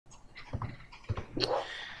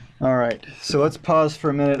All right, so let's pause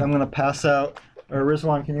for a minute. I'm going to pass out. Or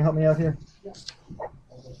Rizwan, can you help me out here? Yeah.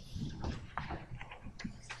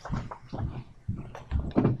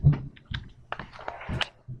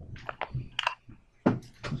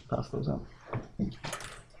 Let's pass those out.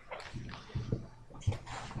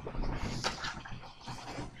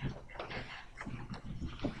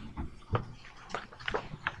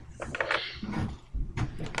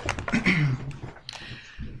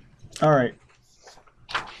 All right,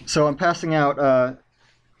 so I'm passing out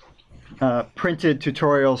printed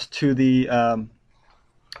tutorials to the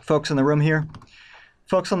folks in the room here.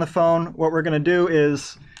 Folks on the phone, what we're going to do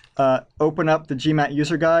is open up the GMAT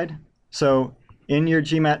user guide. So in your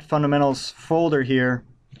GMAT fundamentals folder here,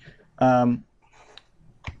 that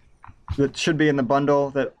should be in the bundle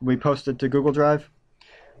that we posted to Google Drive.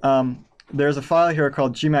 There's a file here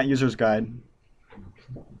called GMAT Users Guide.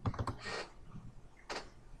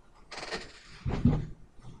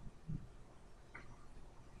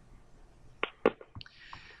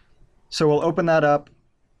 So we'll open that up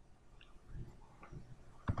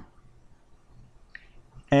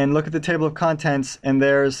and look at the table of contents, and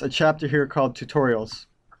there's a chapter here called Tutorials.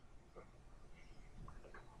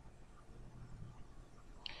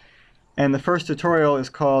 And the first tutorial is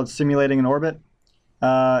called Simulating an Orbit.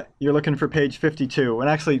 You're looking for page 52. And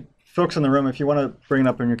actually, folks in the room, if you want to bring it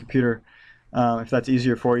up on your computer, if that's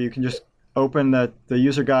easier for you, you can just open the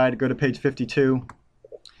user guide, go to page 52.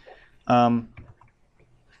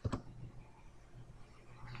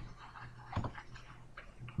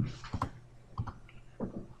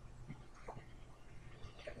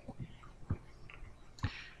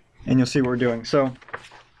 And you'll see what we're doing. So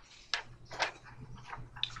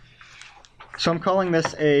I'm calling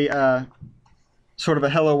this a sort of a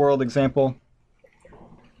hello world example.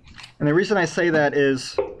 And the reason I say that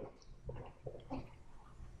is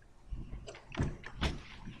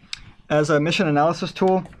as a mission analysis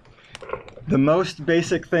tool, the most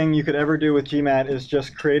basic thing you could ever do with GMAT is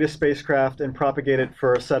just create a spacecraft and propagate it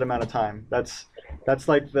for a set amount of time. That's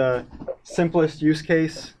like the simplest use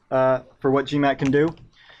case for what GMAT can do.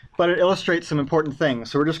 But it illustrates some important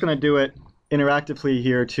things. So we're just going to do it interactively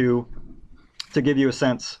here to give you a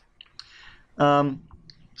sense.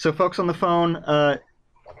 So folks on the phone,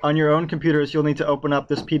 on your own computers, you'll need to open up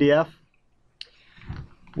this PDF.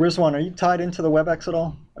 Rizwan, are you tied into the WebEx at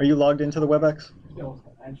all? Are you logged into the WebEx? Yeah, I was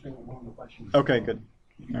answering one of the questions. Okay, good.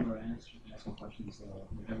 You were asking questions.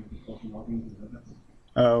 We haven't been logging into the WebEx.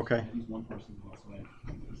 Oh, okay. At least one person was also answering.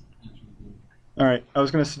 All right. I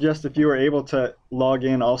was going to suggest if you were able to log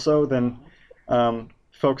in also, then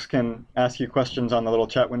folks can ask you questions on the little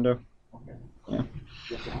chat window. Okay. Yeah.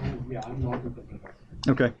 Yeah, I'm logged into the WebEx.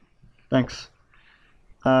 Okay. Thanks.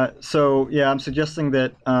 So yeah, I'm suggesting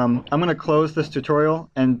that I'm going to close this tutorial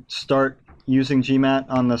and start using GMAT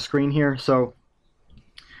on the screen here. So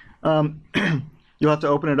you'll have to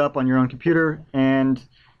open it up on your own computer, and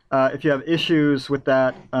if you have issues with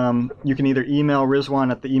that, you can either email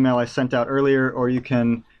Rizwan at the email I sent out earlier, or you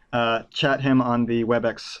can chat him on the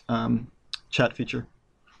WebEx chat feature.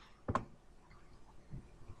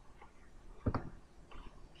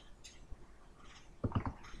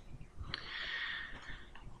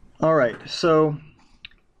 All right, so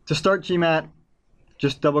to start GMAT,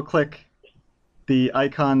 just double-click the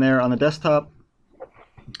icon there on the desktop,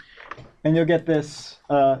 and you'll get this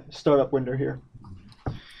startup window here.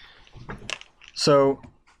 So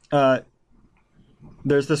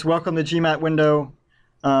there's this Welcome to GMAT window.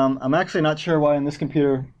 I'm actually not sure why on this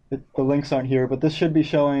computer the links aren't here, but this should be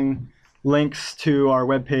showing links to our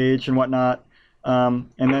web page and whatnot.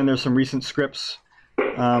 And then there's some recent scripts.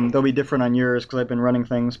 They'll be different on yours because I've been running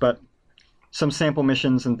things, but some sample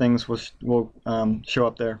missions and things will show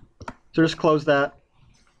up there. So just close that.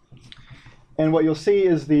 And what you'll see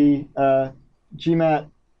is the GMAT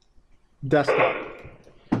desktop.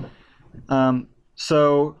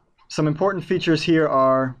 So some important features here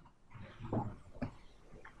are,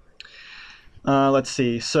 let's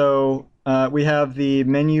see, so we have the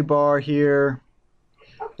menu bar here.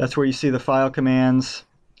 That's where you see the file commands.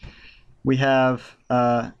 We have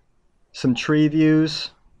some tree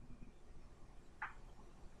views,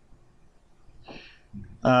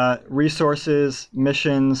 resources,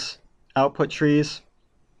 missions, output trees.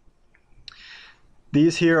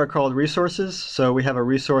 These here are called resources. So we have a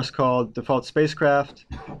resource called default spacecraft,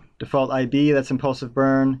 default IB, that's impulsive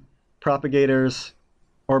burn, propagators,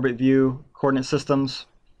 orbit view, coordinate systems.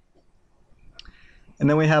 And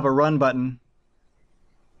then we have a run button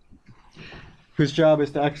whose job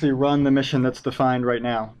is to actually run the mission that's defined right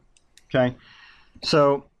now. Okay,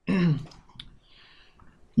 so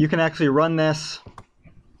you can actually run this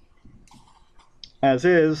as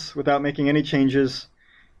is without making any changes,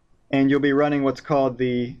 and you'll be running what's called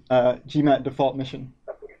the GMAT default mission.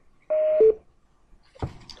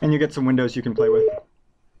 And you get some windows you can play with.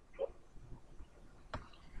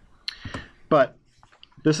 But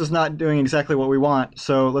this is not doing exactly what we want,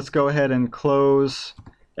 so let's go ahead and close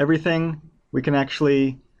everything. We can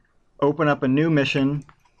actually open up a new mission.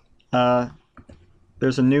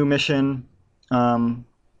 There's a new mission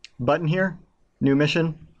button here, new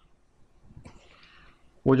mission.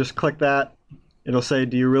 We'll just click that. It'll say,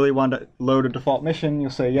 do you really want to load a default mission?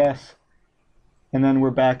 You'll say yes. And then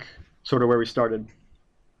we're back sort of where we started.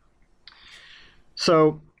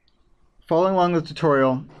 So following along the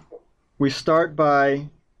tutorial, we start by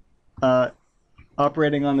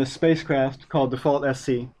operating on this spacecraft called default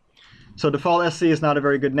SC. So default SC is not a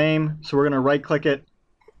very good name, so we're going to right click it,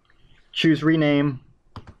 choose rename,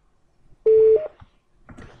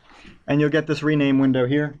 and you'll get this rename window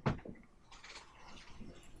here.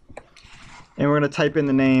 And we're going to type in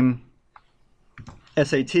the name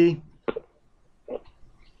SAT.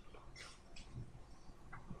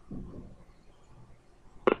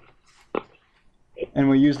 And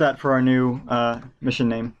we'll use that for our new mission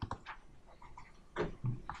name.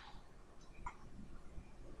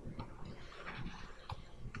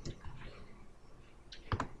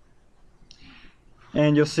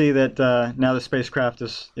 And you'll see that now the spacecraft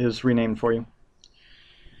is renamed for you.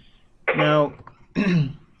 Now,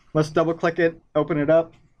 let's double click it, open it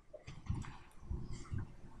up.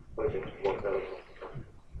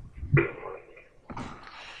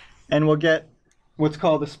 And we'll get what's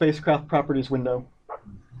called the spacecraft properties window.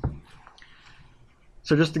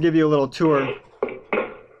 So just to give you a little tour,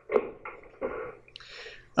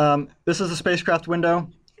 this is a spacecraft window.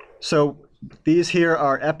 So these here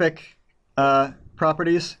are epic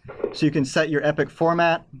properties. So you can set your epic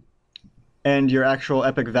format and your actual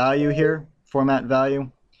epic value here, format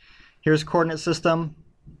value. Here's coordinate system,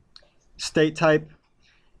 state type,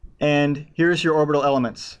 and here's your orbital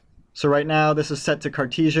elements. So right now this is set to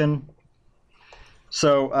Cartesian.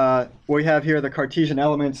 So we have here the Cartesian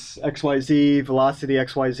elements, XYZ, velocity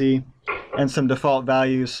XYZ, and some default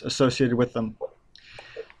values associated with them.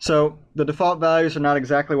 So the default values are not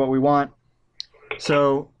exactly what we want.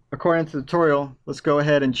 So according to the tutorial, let's go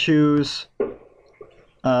ahead and choose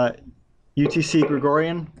UTC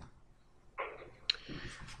Gregorian.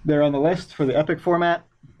 They're on the list for the epic format.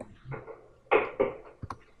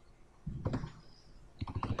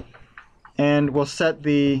 And we'll set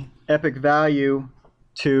the epic value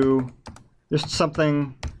to just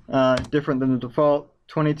something different than the default,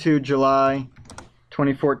 22 July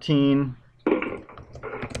 2014,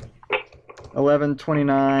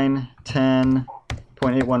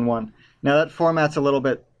 11/29/10.811. Now that format's a little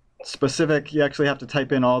bit specific. You actually have to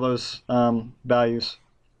type in all those values.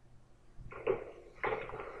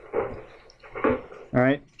 All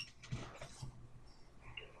right.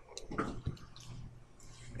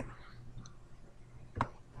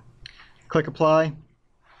 Click apply.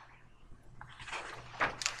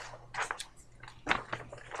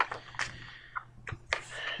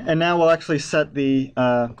 And now we'll actually set the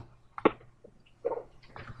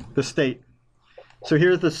state. So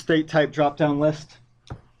here's the state type drop-down list.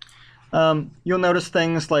 You'll notice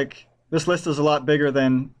things like this list is a lot bigger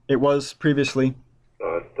than it was previously.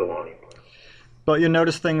 But you'll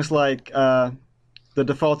notice things like the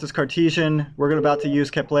default is Cartesian. We're about to use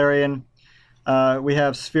Keplerian. We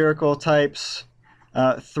have spherical types,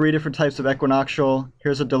 3 different types of equinoctial.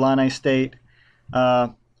 Here's a Delaunay state.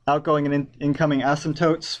 Outgoing and incoming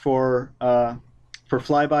asymptotes for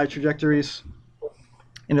flyby trajectories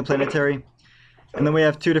interplanetary. And then we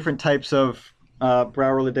have 2 different types of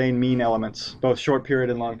Brouwer-Ladain mean elements, both short period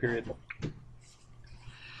and long period.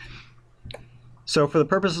 So for the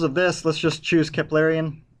purposes of this, let's just choose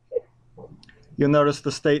Keplerian. You'll notice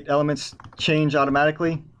the state elements change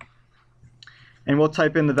automatically. And we'll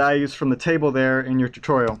type in the values from the table there in your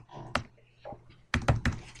tutorial.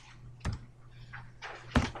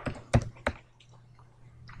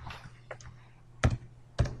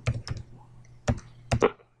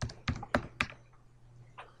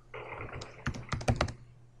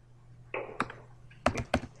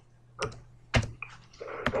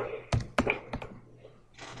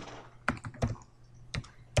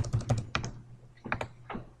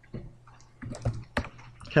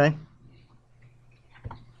 Okay.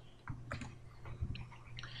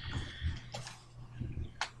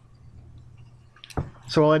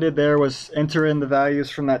 So all I did there was enter in the values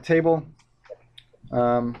from that table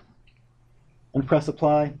and press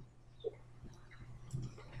apply.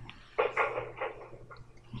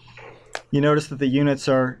 You notice that the units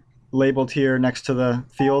are labeled here next to the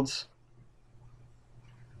fields.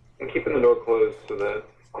 I'm keeping the door closed so that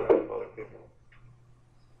I don't bother people.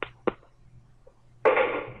 This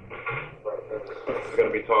is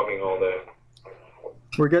going to be talking all day.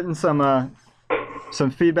 We're getting some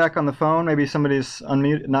feedback on the phone. Maybe somebody's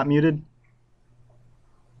not muted.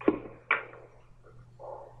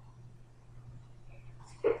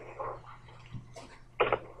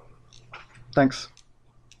 Thanks.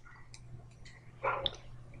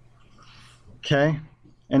 Okay,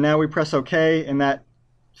 and now we press OK, and that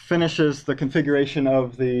finishes the configuration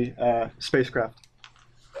of the spacecraft.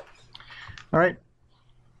 All right,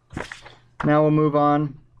 now we'll move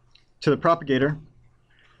on to the propagator.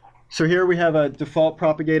 So here we have a default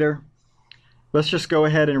propagator. Let's just go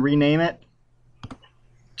ahead and rename it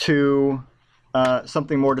to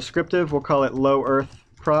something more descriptive. We'll call it Low Earth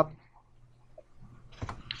Prop.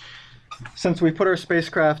 Since we put our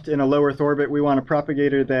spacecraft in a low Earth orbit, we want a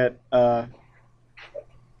propagator that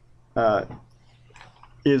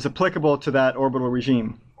is applicable to that orbital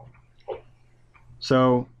regime.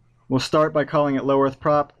 So we'll start by calling it Low Earth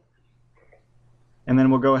Prop, and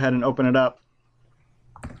then we'll go ahead and open it up.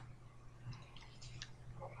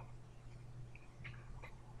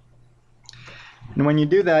 And when you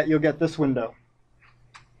do that, you'll get this window.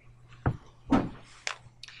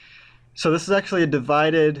 So this is actually a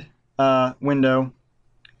divided window.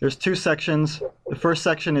 There's two sections. The first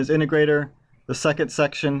section is integrator. The second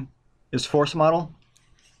section is force model.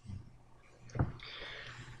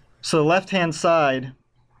 So the left-hand side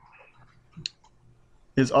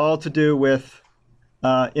is all to do with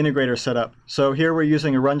integrator setup. So here we're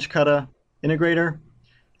using a Runge-Kutta integrator.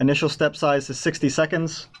 Initial step size is 60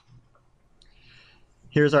 seconds.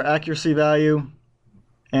 Here's our accuracy value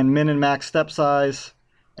and min and max step size.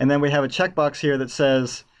 And then we have a checkbox here that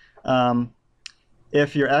says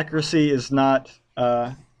if your accuracy is not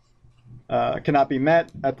cannot be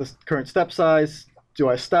met at the current step size, do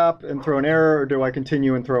I stop and throw an error, or do I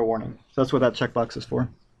continue and throw a warning? So that's what that checkbox is for.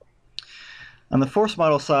 On the force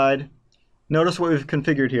model side, notice what we've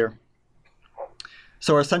configured here.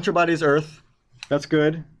 So our central body is Earth. That's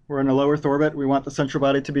good. We're in a low Earth orbit. We want the central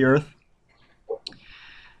body to be Earth.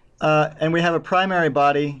 And we have a primary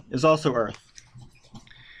body is also Earth.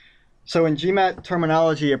 So in GMAT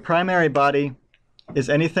terminology, a primary body is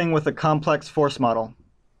anything with a complex force model.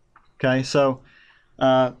 Okay, so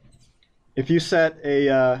if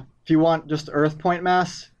you want just Earth point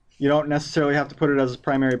mass, you don't necessarily have to put it as a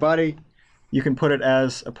primary body. You can put it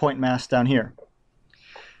as a point mass down here.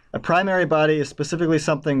 A primary body is specifically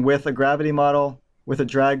something with a gravity model, with a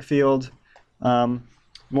drag field,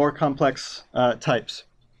 more complex types.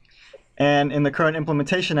 And in the current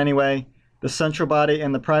implementation anyway, the central body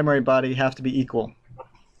and the primary body have to be equal.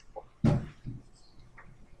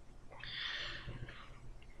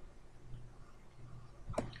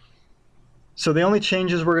 So the only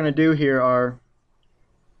changes we're going to do here are,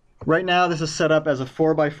 right now this is set up as a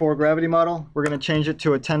 4x4 gravity model. We're going to change it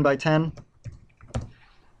to a 10x10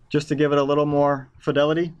 just to give it a little more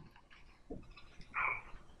fidelity.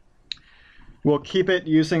 We'll keep it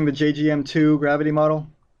using the JGM2 gravity model.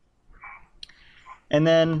 And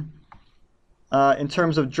then in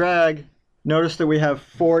terms of drag, notice that we have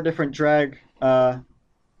 4 different drag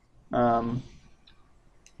models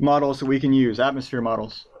that we can use, atmosphere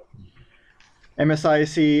models.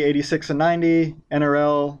 MSIC 86 and 90,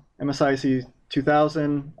 NRL, MSIC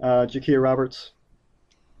 2000, Jakia Roberts.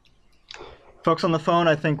 Folks on the phone,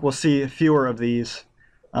 I think, will see fewer of these.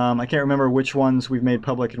 I can't remember which ones we've made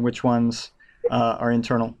public and which ones are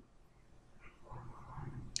internal.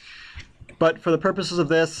 But for the purposes of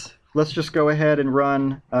this, let's just go ahead and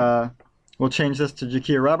run, we'll change this to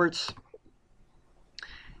Jakia Roberts.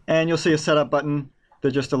 And you'll see a setup button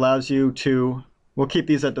that just allows you to, we'll keep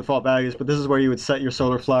these at default values, but this is where you would set your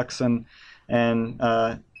solar flux and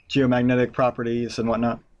geomagnetic properties and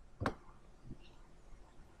whatnot.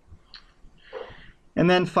 And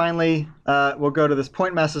then finally, we'll go to this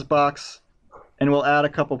point masses box, and we'll add a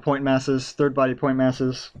couple point masses, third body point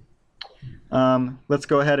masses. Let's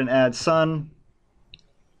go ahead and add Sun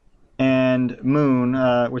and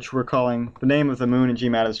Moon, which we're calling, the name of the moon in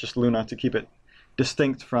GMAT is just Luna to keep it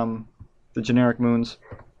distinct from the generic moons.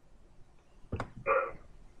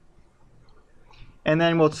 And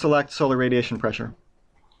then we'll select solar radiation pressure.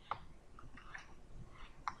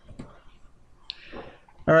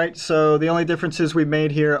 All right, so the only differences we've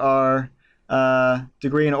made here are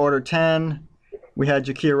degree and order 10. We had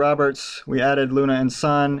Jakia Roberts, we added Luna and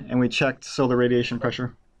Sun, and we checked solar radiation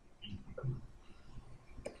pressure.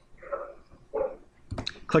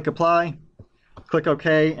 Click Apply, click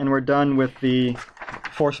OK, and we're done with the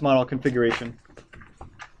force model configuration.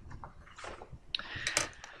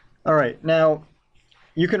 All right, now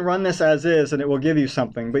you can run this as is and it will give you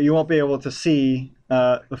something, but you won't be able to see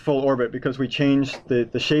the full orbit because we changed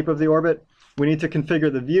the shape of the orbit. We need to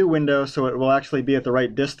configure the view window so it will actually be at the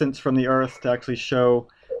right distance from the Earth to actually show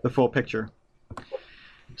the full picture.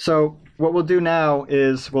 So what we'll do now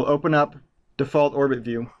is we'll open up default orbit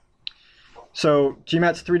view. So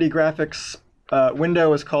GMAT's 3D graphics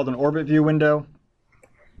window is called an orbit view window.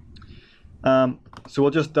 So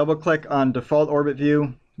we'll just double click on default orbit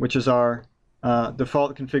view, which is our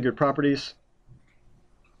default configured properties,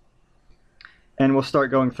 and we'll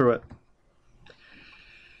start going through it.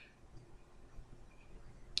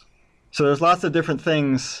 So there's lots of different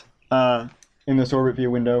things in this orbit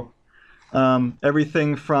view window.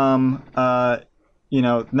 Everything from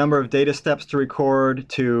number of data steps to record,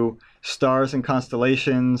 to stars and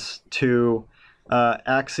constellations, to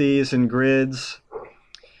axes and grids,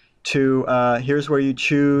 to here's where you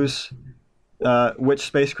choose which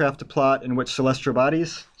spacecraft to plot and which celestial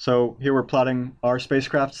bodies. So here we're plotting our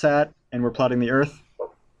spacecraft sat, and we're plotting the Earth.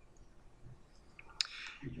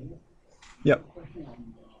 Yep.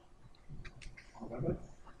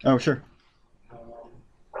 Oh, sure.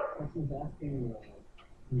 Question's asking,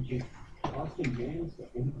 James,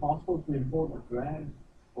 is it possible to import or drag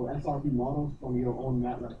or SRP models from your own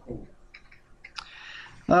MATLAB code?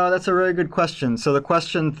 That's a very good question. So the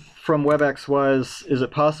question from WebEx was, is it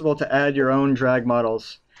possible to add your own drag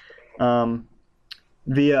models via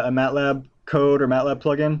a MATLAB code or MATLAB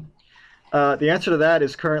plugin? The answer to that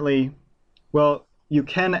is currently, well, you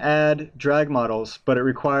can add drag models, but it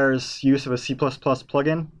requires use of a C++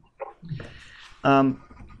 plugin.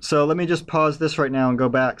 So let me just pause this right now and go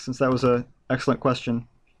back, since that was an excellent question.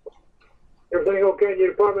 Everything okay in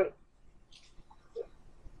your department?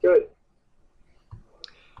 Good.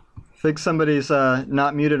 I think somebody's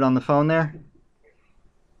not muted on the phone there.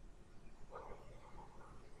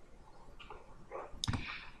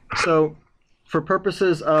 So for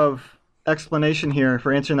purposes of explanation here,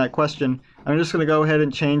 for answering that question, I'm just going to go ahead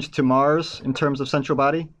and change to Mars in terms of central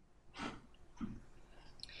body.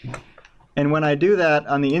 And when I do that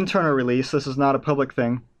on the internal release, this is not a public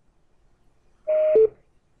thing.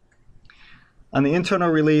 On the internal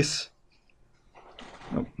release,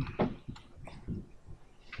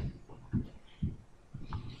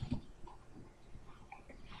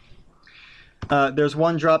 there's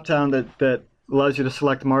one drop-down that allows you to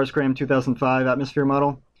select Mars-Graham 2005 atmosphere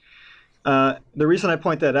model. The reason I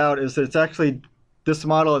point that out is that it's actually, this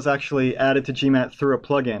model is actually added to GMAT through a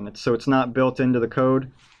plugin, so it's not built into the code.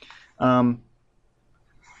 When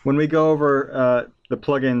we go over the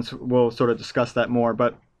plugins, we'll sort of discuss that more.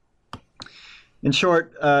 But in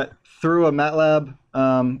short, through a MATLAB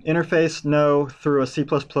interface, no. Through a C++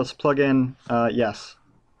 plugin, yes.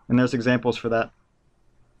 And there's examples for that.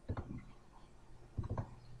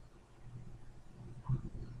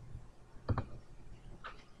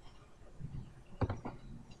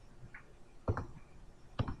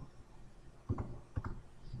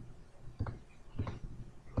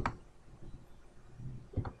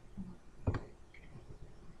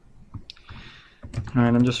 All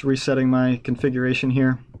right, I'm just resetting my configuration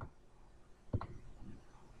here.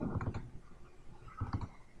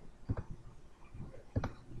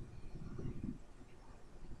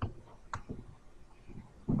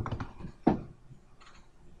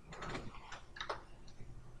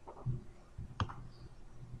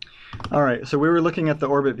 All right, so we were looking at the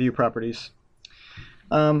orbit view properties.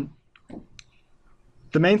 The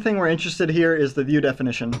main thing we're interested here is the view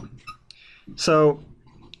definition. So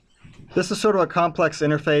this is sort of a complex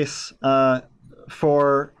interface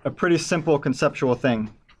for a pretty simple conceptual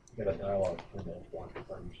thing.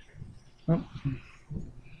 Oh.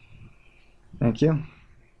 Thank you.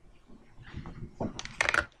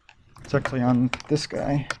 It's actually on this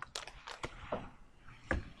guy.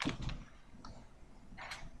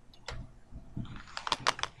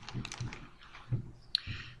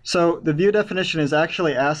 So the view definition is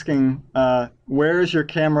actually asking where is your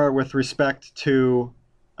camera with respect to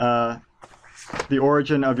the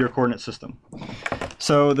origin of your coordinate system.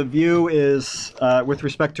 So the view is with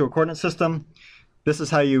respect to a coordinate system. This is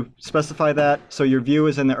how you specify that. So your view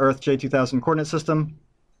is in the Earth J2000 coordinate system.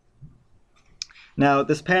 Now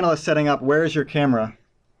this panel is setting up where is your camera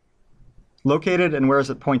located and where is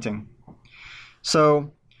it pointing.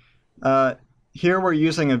 So here we're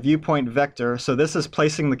using a viewpoint vector. So this is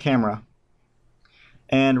placing the camera.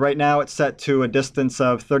 And right now it's set to a distance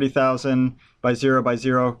of 30,000 by 0 by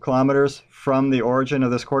 0 kilometers from the origin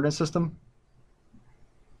of this coordinate system.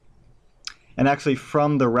 And actually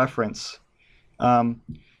from the reference. This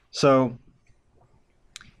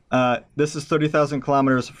is 30,000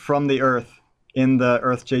 kilometers from the Earth in the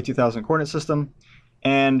Earth J2000 coordinate system.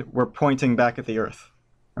 and we're pointing back at the Earth.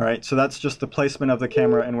 All right, so that's just the placement of the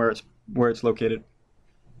camera and where it's located.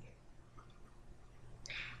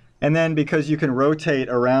 And then because you can rotate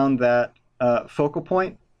around that focal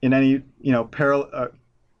point in any, parallel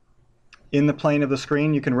in the plane of the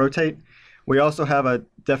screen, you can rotate. We also have a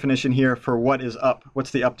definition here for what is up.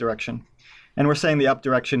 What's the up direction? And we're saying the up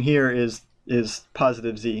direction here is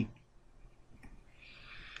positive z.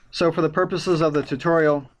 So for the purposes of the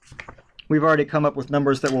tutorial, we've already come up with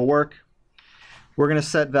numbers that will work. We're going to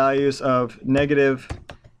set values of negative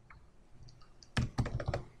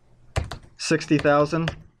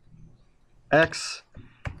 60,000 x,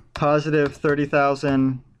 positive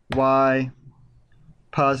 30,000 y,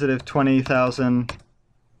 positive 20,000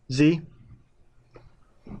 z.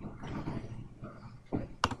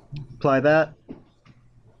 Apply that.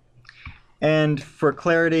 And for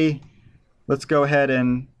clarity, let's go ahead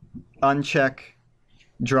and uncheck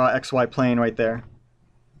draw XY plane right there.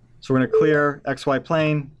 So we're going to clear XY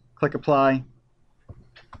plane, click apply,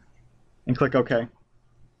 and click OK.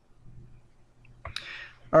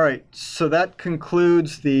 All right, so that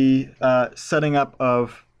concludes the setting up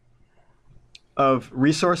of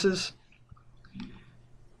resources.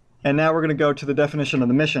 And now we're going to go to the definition of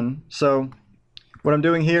the mission. So what I'm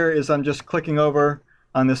doing here is I'm just clicking over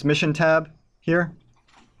on this mission tab here,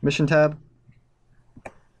 mission tab.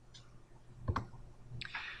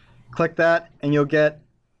 Click that and you'll get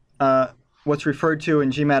what's referred to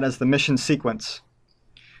in GMAT as the mission sequence.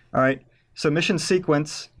 All right, so mission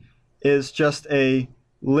sequence is just a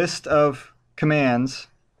list of commands.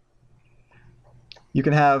 You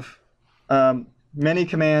can have many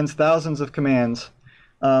commands, thousands of commands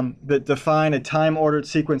that define a time-ordered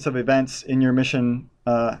sequence of events in your mission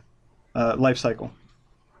life cycle.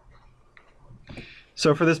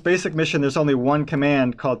 So for this basic mission, there's only one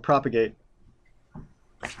command called propagate.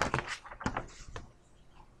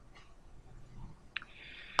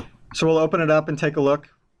 So we'll open it up and take a look.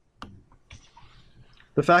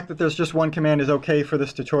 The fact that there's just one command is okay for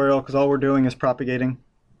this tutorial because all we're doing is propagating.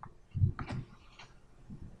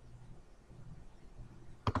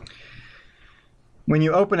 When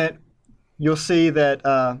you open it, you'll see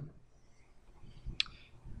that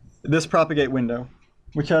this propagate window,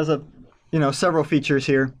 which has several features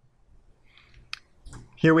here.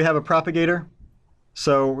 Here we have a propagator.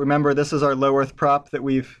 So remember, this is our low Earth prop that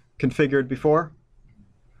we've configured before.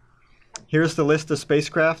 Here's the list of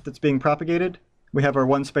spacecraft that's being propagated. We have our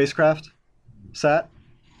one spacecraft, SAT.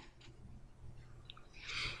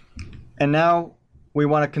 And now we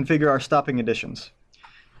want to configure our stopping additions.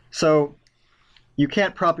 So you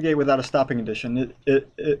can't propagate without a stopping addition.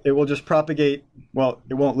 It will just propagate, well,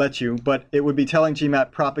 it won't let you, but it would be telling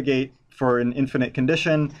GMAT propagate for an infinite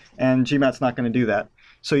condition, and GMAT's not going to do that.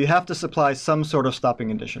 So you have to supply some sort of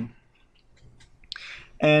stopping addition.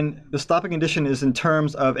 And the stopping addition is in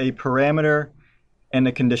terms of a parameter and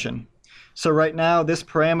a condition. So right now, this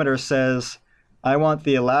parameter says, I want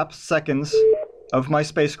the elapsed seconds of my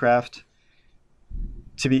spacecraft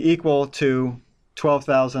to be equal to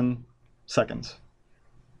 12,000 seconds.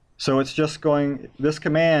 So it's just going, this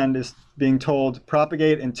command is being told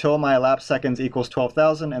propagate until my elapsed seconds equals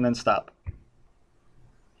 12,000 and then stop.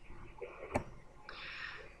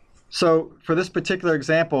 So for this particular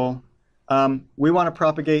example, we want to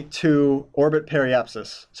propagate to orbit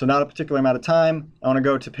periapsis. So not a particular amount of time. I want to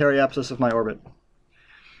go to periapsis of my orbit.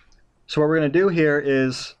 So what we're going to do here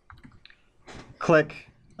is click,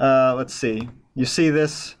 let's see, you see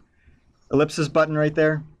this ellipsis button right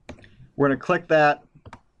there? We're going to click that,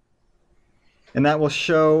 and that will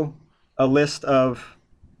show a list of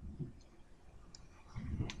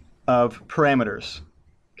parameters,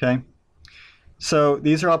 okay? So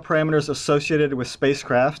these are all parameters associated with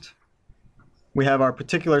spacecraft. We have our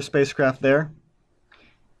particular spacecraft there.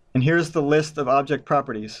 And here's the list of object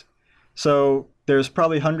properties. So there's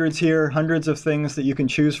probably hundreds here, hundreds of things that you can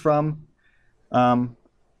choose from.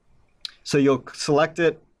 So you'll select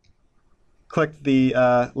it, click the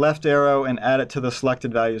left arrow, and add it to the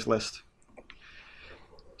selected values list.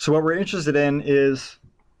 So what we're interested in is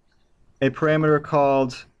a parameter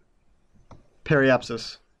called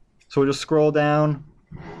periapsis. So we'll just scroll down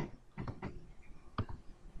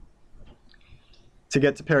to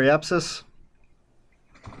get to periapsis.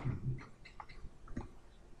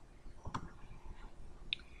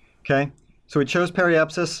 Okay, so we chose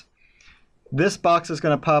periapsis. This box is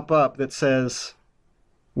going to pop up that says,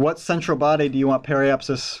 what central body do you want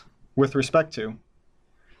periapsis with respect to?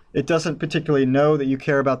 It doesn't particularly know that you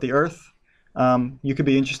care about the Earth. You could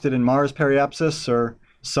be interested in Mars periapsis or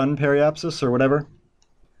Sun periapsis or whatever.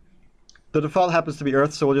 The default happens to be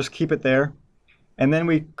Earth, so we'll just keep it there. And then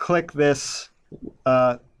we click this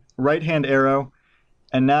right-hand arrow,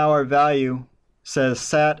 and now our value says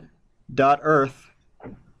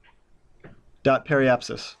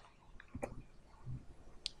sat.earth.periapsis.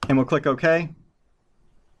 And we'll click OK.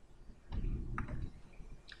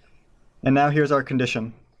 And now here's our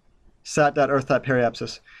condition,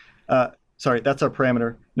 sat.earth.periapsis. Sorry, that's our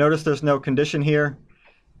parameter. Notice there's no condition here,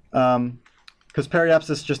 because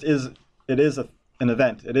periapsis just is, an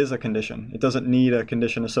event. It is a condition. It doesn't need a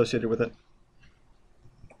condition associated with it.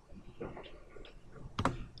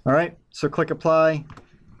 All right, so click Apply,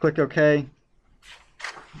 click OK,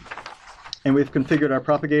 and we've configured our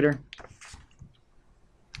propagator.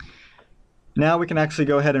 Now we can actually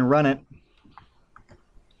go ahead and run it.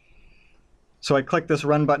 So I click this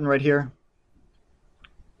Run button right here,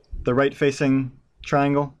 the right-facing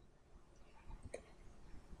triangle.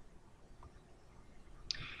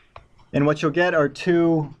 And what you'll get are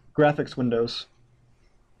two graphics windows.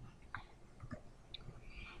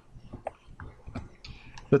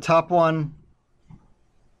 The top one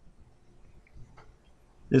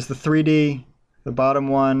is the 3D, the bottom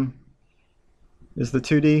one is the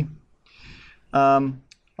 2D.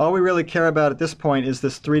 All we really care about at this point is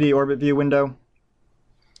this 3D orbit view window.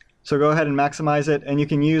 So go ahead and maximize it, and you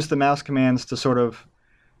can use the mouse commands to sort of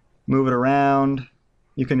move it around.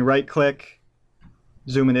 You can right-click,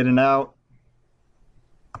 zoom it in and out.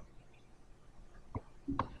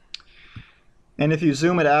 And if you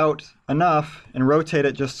zoom it out enough and rotate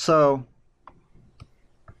it just so,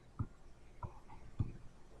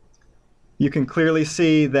 you can clearly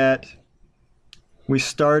see that we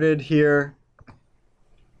started here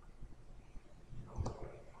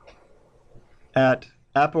at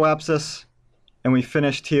apoapsis, and we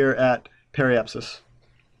finished here at periapsis.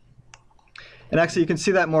 And actually, you can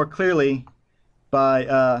see that more clearly by,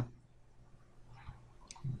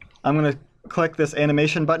 I'm going to click this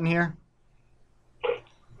animation button here.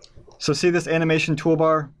 So see this animation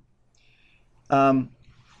toolbar?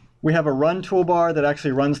 We have a run toolbar that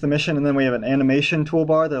actually runs the mission, and then we have an animation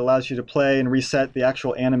toolbar that allows you to play and reset the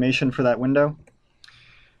actual animation for that window.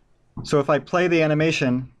 So if I play the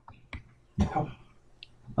animation, I'll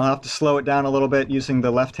have to slow it down a little bit using the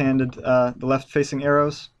left-handed, the left-facing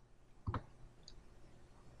arrows.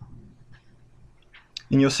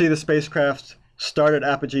 And you'll see the spacecraft start at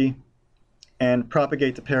apogee and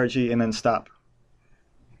propagate to perigee and then stop.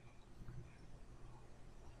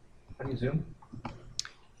 How do you zoom?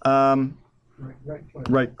 Right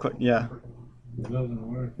Right click, yeah. It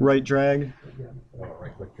doesn't work. Right drag. Oh,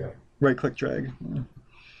 right click drag. Right click drag. Yeah.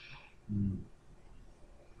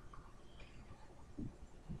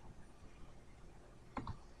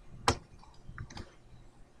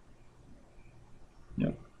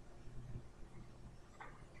 Yep.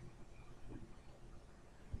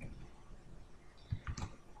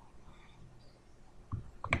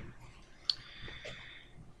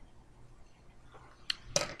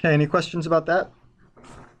 Okay, any questions about that?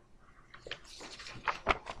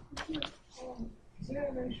 This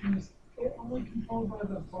animation is it only controlled by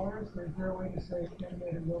the bars, or is there a way to say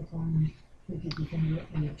animated real time?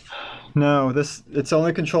 No, it's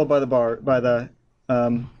only controlled by the bar, by the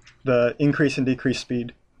increase and decrease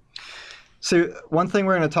speed. So one thing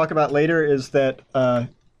we're going to talk about later is that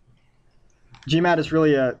GMAT is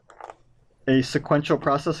really a sequential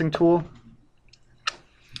processing tool.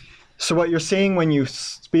 So what you're seeing when you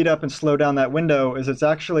speed up and slow down that window is it's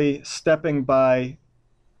actually stepping by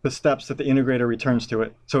the steps that the integrator returns to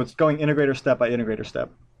it. So it's going integrator step by integrator step.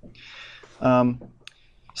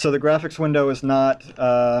 So the graphics window is not,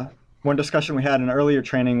 one discussion we had in earlier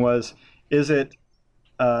training was,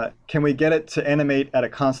 can we get it to animate at a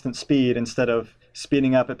constant speed instead of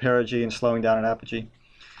speeding up at perigee and slowing down at apogee?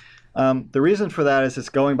 The reason for that is it's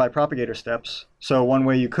going by propagator steps. So one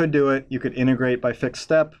way you could do it, you could integrate by fixed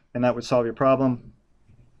step, and that would solve your problem.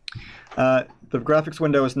 The graphics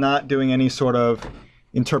window is not doing any sort of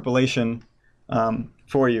interpolation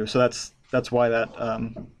for you, so that's why that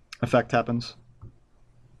effect happens.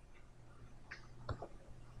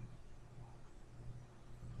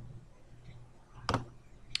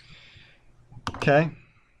 Okay.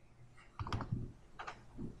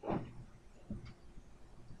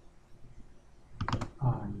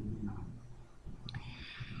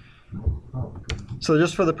 So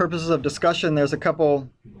just for the purposes of discussion, there's a couple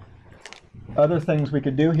other things we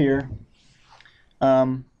could do here.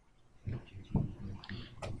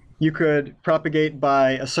 You could propagate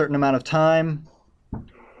by a certain amount of time.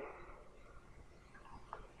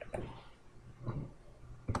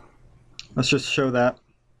 Let's just show that.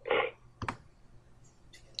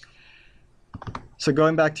 So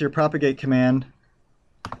going back to your propagate command,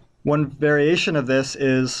 one variation of this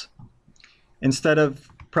is instead of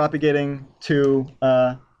propagating to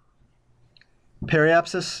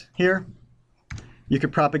periapsis here, you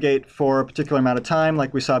could propagate for a particular amount of time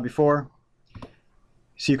like we saw before.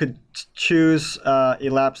 So you could choose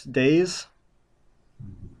elapsed days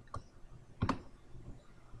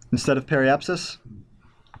instead of periapsis.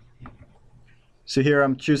 So here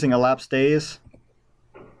I'm choosing elapsed days.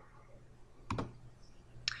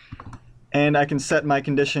 And I can set my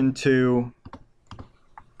condition to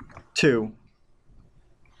 2.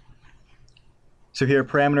 So here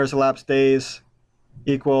parameters elapsed days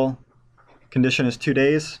equal condition is 2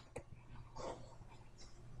 days.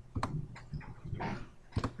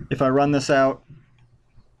 If I run this out,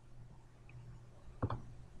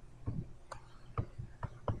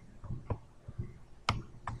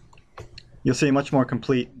 you'll see a much more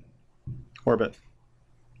complete orbit.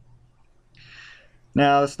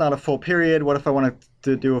 Now, it's not a full period. What if I wanted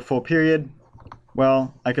to do a full period?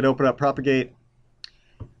 Well, I could open up propagate,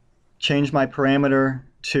 change my parameter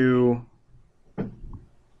to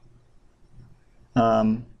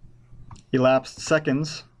elapsed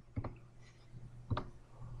seconds.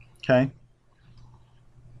 Okay.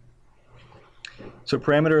 So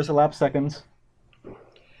parameter is elapsed seconds.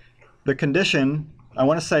 The condition, I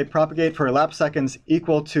want to say propagate for elapsed seconds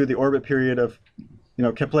equal to the orbit period of,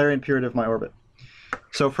 Keplerian period of my orbit.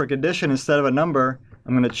 So for condition, instead of a number,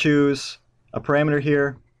 I'm going to choose a parameter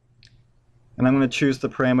here, and I'm going to choose the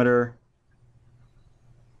parameter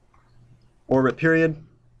orbit period.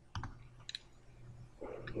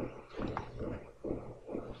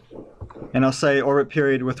 And I'll say orbit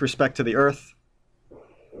period with respect to the Earth.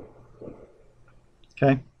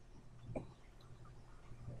 Okay.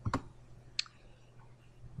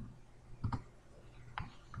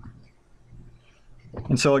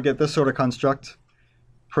 And so I'll get this sort of construct.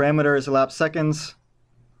 Parameter is elapsed seconds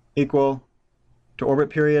equal to orbit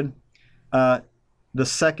period. The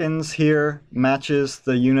seconds here matches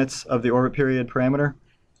the units of the orbit period parameter.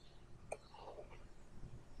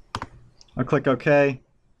 I'll click OK.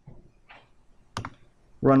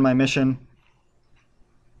 Run my mission.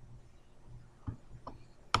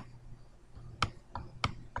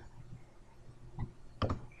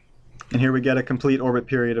 And here we get a complete orbit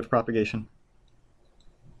period of propagation.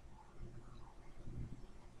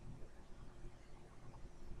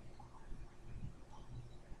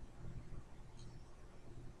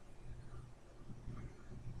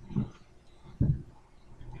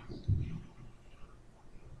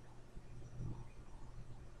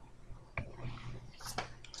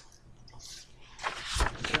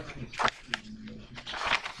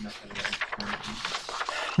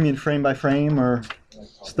 You mean frame by frame or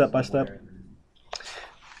step by step?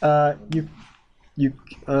 Yeah, you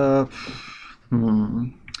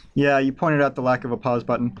pointed out the lack of a pause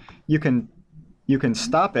button. You can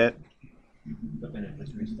stop it, But then it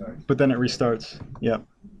just restarts. but then it restarts. Yep.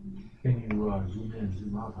 Can you zoom in,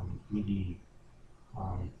 zoom out on 3D?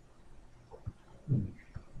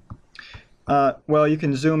 Well, you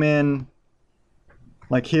can zoom in.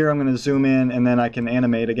 Like here, I'm going to zoom in, and then I can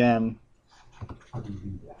animate again. How do you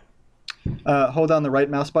do that? Hold down the right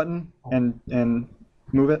mouse button and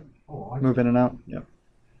move it. Oh, I Move in and out. Yep.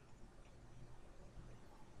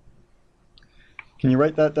 Can you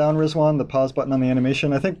write that down, Rizwan, the pause button on the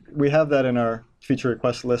animation? I think we have that in our feature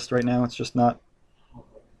request list right now. It's just not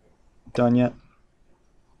done yet.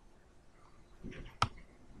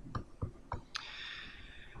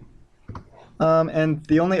 And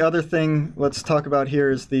the only other thing let's talk about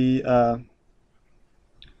here is the,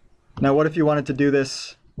 now what if you wanted to do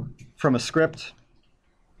this from a script?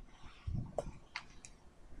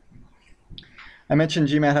 I mentioned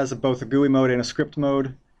GMAT has both a GUI mode and a script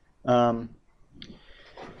mode.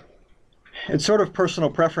 It's sort of personal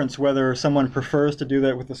preference whether someone prefers to do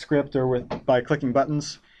that with a script or by clicking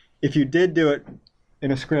buttons. If you did do it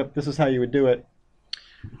in a script, this is how you would do it.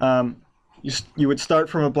 You would start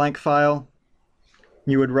from a blank file.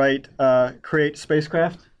 You would write create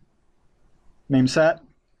spacecraft, name sat.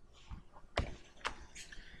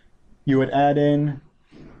 You would add in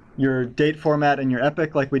your date format and your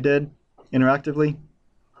epoch like we did interactively.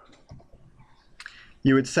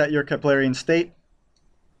 You would set your Keplerian state.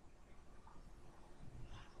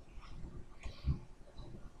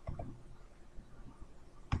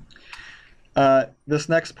 This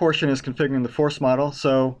next portion is configuring the force model.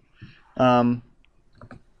 So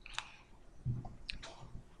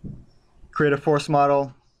create a force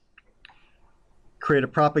model, create a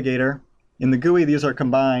propagator. In the GUI, these are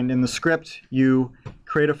combined. In the script, you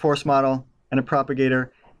create a force model and a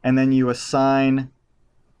propagator, and then you assign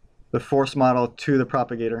the force model to the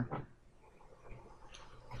propagator.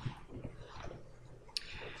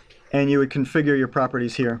 and you would configure your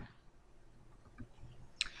properties here.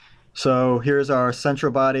 So here's our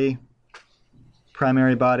central body,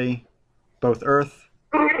 primary body, both Earth,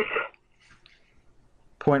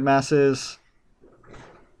 point masses,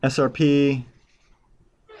 SRP,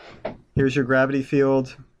 here's your gravity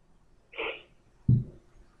field,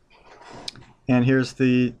 and here's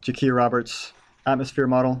the Jacquet-Roberts atmosphere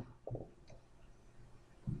model.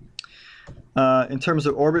 In terms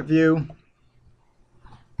of orbit view,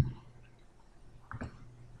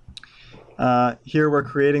 here we're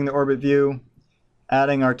creating the orbit view,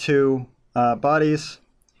 adding our two bodies,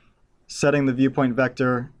 setting the viewpoint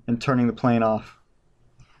vector, and turning the plane off.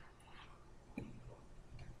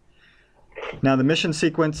 Now the mission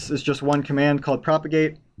sequence is just one command called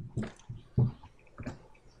propagate.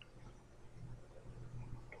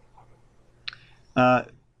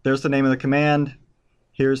 There's the name of the command.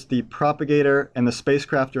 Here's the propagator and the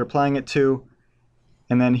spacecraft you're applying it to.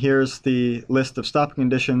 And then here's the list of stopping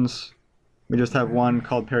conditions. We just have one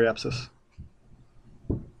called periapsis.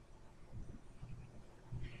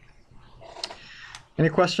 Any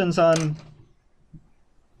questions on?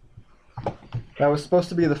 That was supposed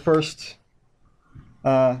to be the first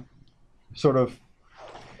sort of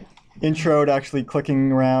intro to actually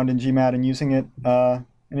clicking around in GMAT and using it.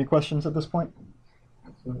 Any questions at this point?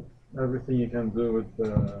 So everything you can do with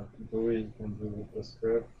the GUI, you can do with the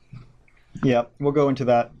script. Yeah, we'll go into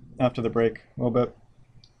that after the break a little bit.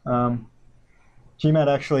 GMAT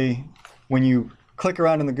actually, when you click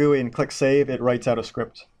around in the GUI and click save, it writes out a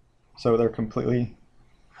script. So they're completely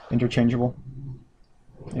interchangeable.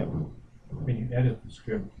 Yep. When you edit the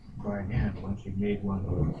script by hand, once you made one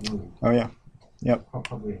of those, Oh yeah. Yep.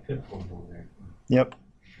 probably a pitfall there. Yep.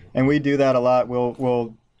 And we do that a lot.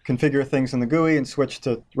 We'll configure things in the GUI and switch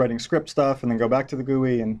to writing script stuff, and then go back to the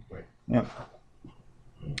GUI, and Right. yeah.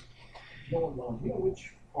 Joel, do you know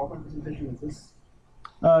which PowerPoint presentation is this?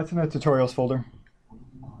 It's in the tutorials folder.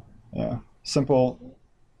 Yeah. Simple.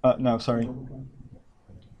 No, sorry.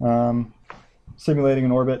 Simulating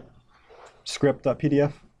an orbit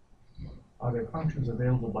script.pdf. Are there functions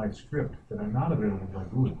available by script that are not available by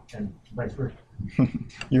GUI, and vice versa?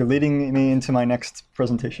 You're leading me into my next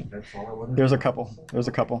presentation. That's all I wanted. There's a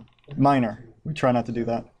couple. Minor. We try not to do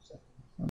that.